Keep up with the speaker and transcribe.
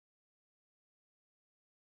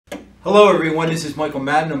Hello everyone, this is Michael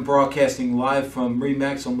Madden. I'm broadcasting live from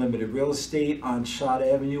Remax Unlimited Real Estate on Schott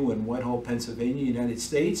Avenue in Whitehall, Pennsylvania, United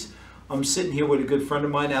States. I'm sitting here with a good friend of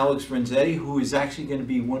mine, Alex Renzetti, who is actually going to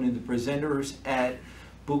be one of the presenters at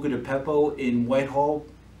Buca di Beppo in Whitehall,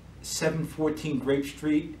 714 Grape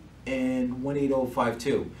Street and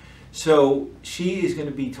 18052. So she is going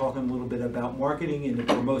to be talking a little bit about marketing and the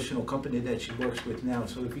promotional company that she works with now.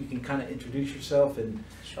 So if you can kind of introduce yourself and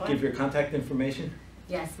give your contact information.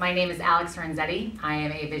 Yes, my name is Alex Renzetti. I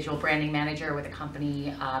am a visual branding manager with a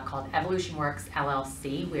company called Evolution Works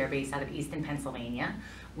LLC. We are based out of Easton, Pennsylvania.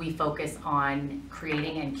 We focus on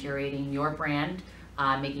creating and curating your brand,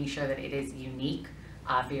 making sure that it is unique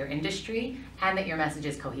for your industry and that your message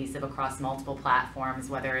is cohesive across multiple platforms,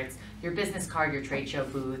 whether it's your business card, your trade show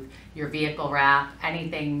booth, your vehicle wrap,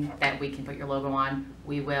 anything that we can put your logo on,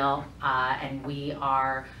 we will. And we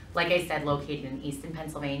are, like I said, located in Easton,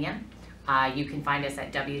 Pennsylvania. You can find us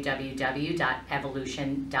at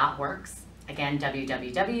www.evolution.works. Again,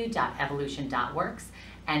 www.evolution.works.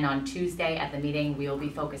 And on Tuesday at the meeting, we will be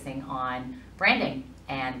focusing on branding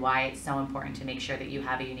and why it's so important to make sure that you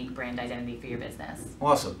have a unique brand identity for your business.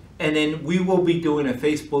 Awesome. And then we will be doing a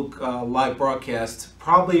Facebook live broadcast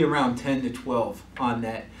probably around 10 to 12 on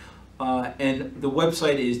that. And the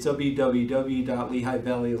website is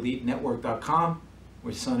www.lehighvalleyelitenetwork.com.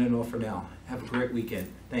 We're signing off for now. Have a great weekend.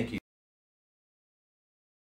 Thank you.